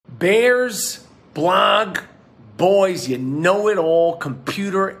Bears blog boys, you know it all,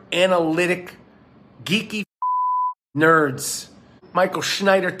 computer analytic, geeky nerds. Michael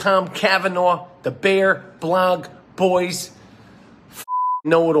Schneider, Tom Cavanaugh, the Bear blog boys,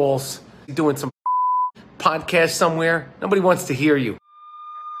 know-it-alls. Doing some podcast somewhere. Nobody wants to hear you.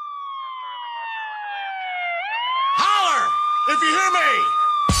 Holler if you hear me!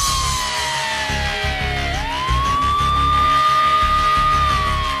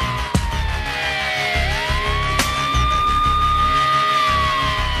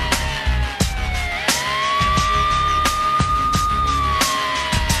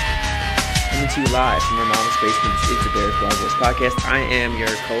 To you live from our mama's basement. This is the Bears Blog Boys podcast. I am your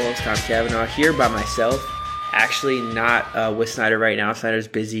co-host Tom Cavanaugh here by myself. Actually, not with Snyder right now. Snyder's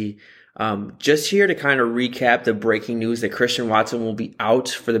busy. Just here to kind of recap the breaking news that Christian Watson will be out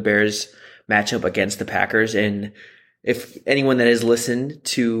for the Bears matchup against the Packers. And if anyone that has listened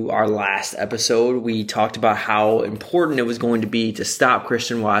to our last episode, we talked about how important it was going to be to stop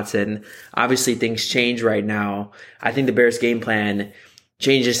Christian Watson. Obviously, things change right now. I think the Bears game plan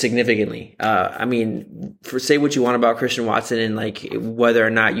changes significantly. Say what you want about Christian Watson and like whether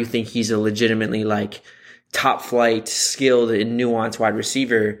or not you think he's a legitimately like top flight, skilled and nuanced wide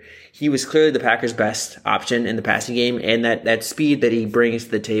receiver. He was clearly the Packers' best option in the passing game, and that speed that he brings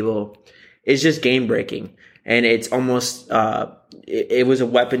to the table is just game breaking. And it's almost it was a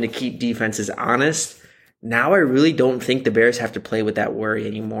weapon to keep defenses honest. Now I really don't think the Bears have to play with that worry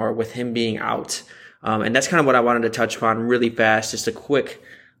anymore with him being out. And that's kind of what I wanted to touch upon really fast, just a quick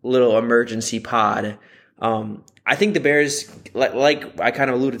little emergency pod. I think the Bears, like I kind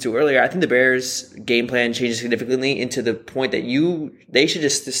of alluded to earlier, I think the Bears game plan changes significantly into the point that they should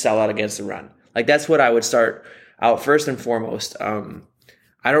just sell out against the run. Like that's what I would start out first and foremost.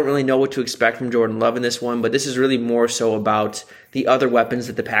 I don't really know what to expect from Jordan Love in this one, but this is really more so about the other weapons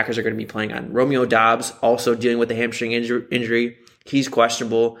that the Packers are going to be playing on. Romeo Doubs also dealing with a hamstring injury. He's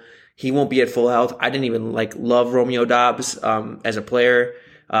questionable. He won't be at full health. I didn't even love Romeo Doubs as a player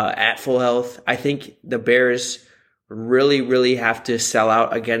at full health. I think the Bears really, really have to sell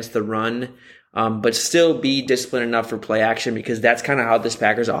out against the run, but still be disciplined enough for play action because that's kind of how this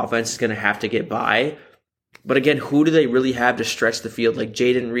Packers offense is going to have to get by. But again, who do they really have to stretch the field? Like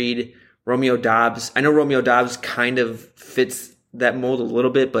Jaden Reed, Romeo Doubs. I know Romeo Doubs kind of fits that mold a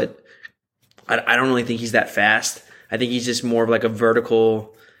little bit, but I don't really think he's that fast. I think he's just more of like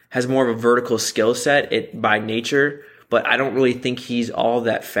has more of a vertical skill set by nature, but I don't really think he's all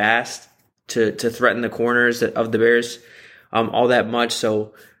that fast to threaten the corners of the Bears all that much.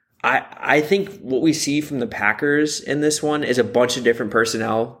 So I think what we see from the Packers in this one is a bunch of different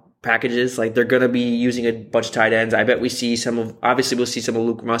personnel packages. Like they're going to be using a bunch of tight ends. I bet we'll see some of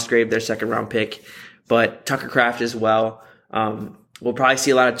Luke Musgrave, their second round pick, but Tucker Kraft as well. We'll probably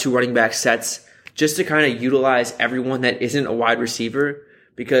see a lot of 2 running back sets just to kind of utilize everyone that isn't a wide receiver.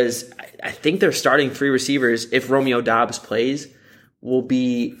 Because I think their starting 3 receivers, if Romeo Doubs plays, will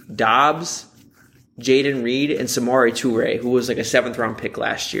be Doubs, Jaden Reed, and Samori Toure, who was like a 7th round pick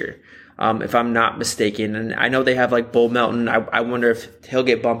last year, if I'm not mistaken. And I know they have like Bull Melton. I wonder if he'll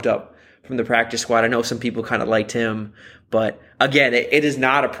get bumped up from the practice squad. I know some people kind of liked him. But again, it is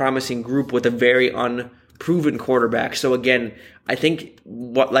not a promising group with a very unproven quarterback. So again, I think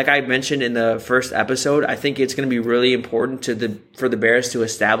like I mentioned in the first episode, I think it's going to be really important for the Bears to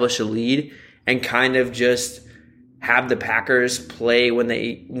establish a lead and kind of just have the Packers play when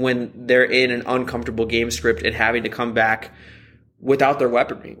they're in an uncomfortable game script and having to come back without their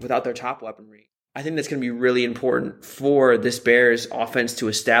top weaponry. I think that's going to be really important for this Bears offense to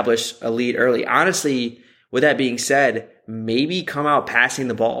establish a lead early. Honestly, with that being said, maybe come out passing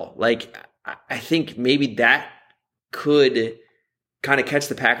the ball. Like I think maybe that could kind of catch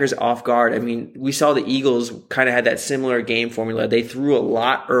the Packers off guard. I mean, we saw the Eagles kind of had that similar game formula. They threw a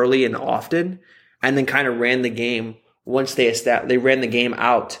lot early and often, and then kind of ran the game once they ran the game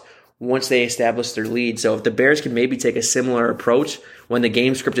out once they established their lead. So if the Bears can maybe take a similar approach when the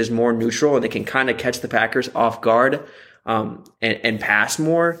game script is more neutral and they can kind of catch the Packers off guard and pass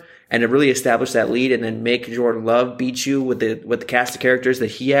more and to really establish that lead and then make Jordan Love beat you with the cast of characters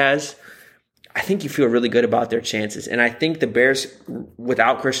that he has, I think you feel really good about their chances. And I think the Bears,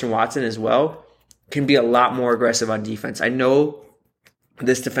 without Christian Watson as well, can be a lot more aggressive on defense. I know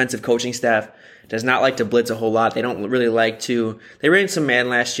this defensive coaching staff does not like to blitz a whole lot. They don't really like to. They ran some man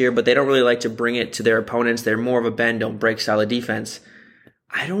last year, but they don't really like to bring it to their opponents. They're more of a bend, don't break style of defense.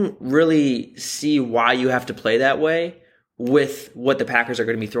 I don't really see why you have to play that way with what the Packers are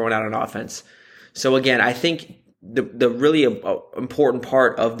going to be throwing out on offense. So again, I think the really important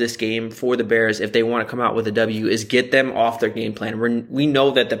part of this game for the Bears, if they want to come out with a W, is get them off their game plan. We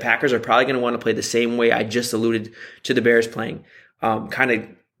know that the Packers are probably going to want to play the same way I just alluded to the Bears playing, kind of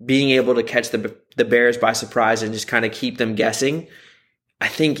being able to catch the Bears by surprise and just kind of keep them guessing. I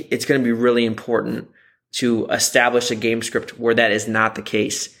think it's going to be really important to establish a game script where that is not the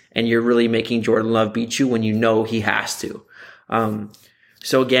case, and you're really making Jordan Love beat you when you know he has to.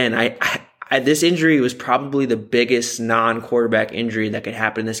 So again, this injury was probably the biggest non-quarterback injury that could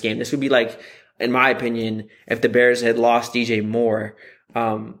happen in this game. This would be like, in my opinion, if the Bears had lost DJ Moore.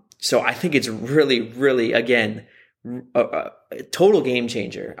 So I think it's really, really, again, a total game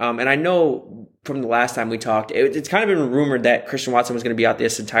changer. And I know from the last time we talked, it's kind of been rumored that Christian Watson was going to be out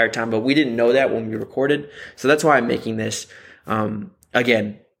this entire time, but we didn't know that when we recorded. So that's why I'm making this.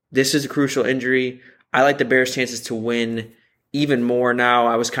 Again, this is a crucial injury. I like the Bears' chances to win even more now.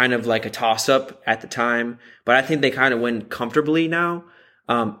 I was kind of like a toss-up at the time, but I think they kind of win comfortably now.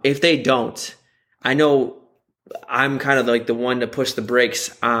 If they don't, I know I'm kind of like the one to push the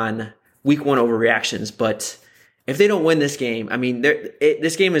brakes on week one overreactions, but if they don't win this game, I mean,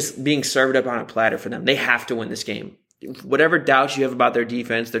 this game is being served up on a platter for them. They have to win this game. Whatever doubts you have about their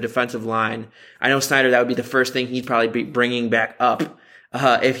defense, their defensive line, I know Snyder, that would be the first thing he'd probably be bringing back up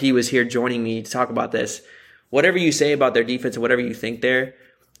if he was here joining me to talk about this. Whatever you say about their defense and whatever you think there,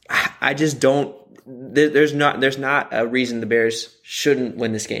 I just don't. There's not a reason the Bears shouldn't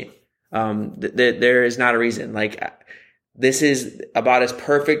win this game. There is not a reason. Like, this is about as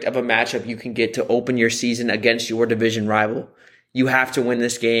perfect of a matchup you can get to open your season against your division rival. You have to win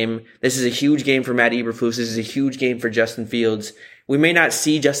this game. This is a huge game for Matt Eberflus. This is a huge game for Justin Fields. We may not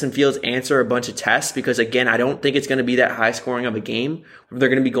see Justin Fields answer a bunch of tests because, again, I don't think it's going to be that high scoring of a game. They're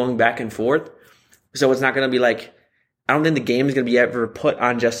going to be going back and forth. So it's not going to be like, I don't think the game is going to be ever put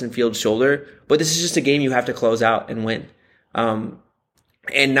on Justin Fields' shoulder, but this is just a game you have to close out and win, and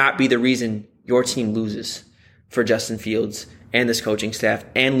not be the reason your team loses for Justin Fields and this coaching staff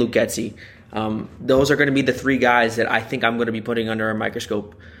and Luke Getsy. Those are going to be the three guys that I think I'm going to be putting under a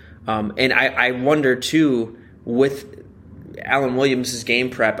microscope. And I wonder too, with Alan Williams' game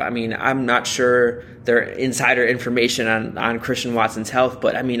prep, I mean, I'm not sure their insider information on Christian Watson's health,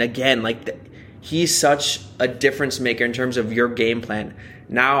 but I mean, again, like, he's such a difference maker in terms of your game plan.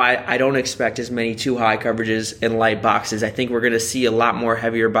 Now I don't expect as many too high coverages and light boxes. I think we're going to see a lot more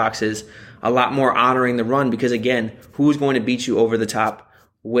heavier boxes, a lot more honoring the run, because again, who's going to beat you over the top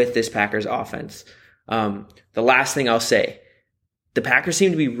with this Packers offense? The last thing I'll say, the Packers seem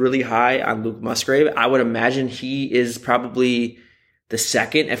to be really high on Luke Musgrave. I would imagine he is probably the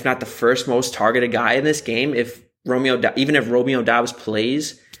second, if not the first most targeted guy in this game. Even if Romeo Doubs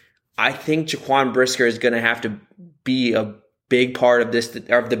plays, I think Jaquan Brisker is going to have to be a big part of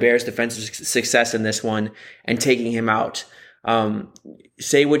the Bears' defensive success in this one and taking him out.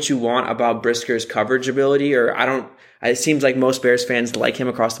 Say what you want about Brisker's coverage ability, it seems like most Bears fans like him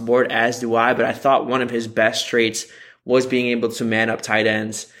across the board, as do I, but I thought one of his best traits was being able to man up tight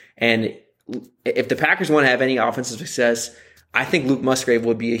ends. And if the Packers want to have any offensive success, I think Luke Musgrave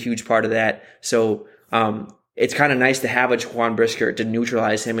would be a huge part of that. So, it's kind of nice to have a Jaquan Brisker to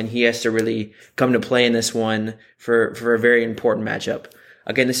neutralize him, and he has to really come to play in this one for a very important matchup.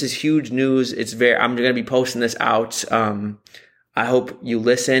 Again, this is huge news. I'm going to be posting this out. I hope you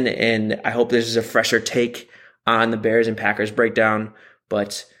listen, and I hope this is a fresher take on the Bears and Packers breakdown.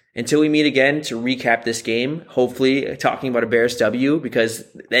 But until we meet again to recap this game, hopefully talking about a Bears W, because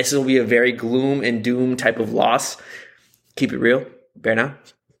this will be a very gloom and doom type of loss. Keep it real. Bear now.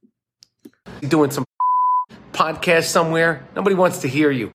 Doing some podcast somewhere. Nobody wants to hear you.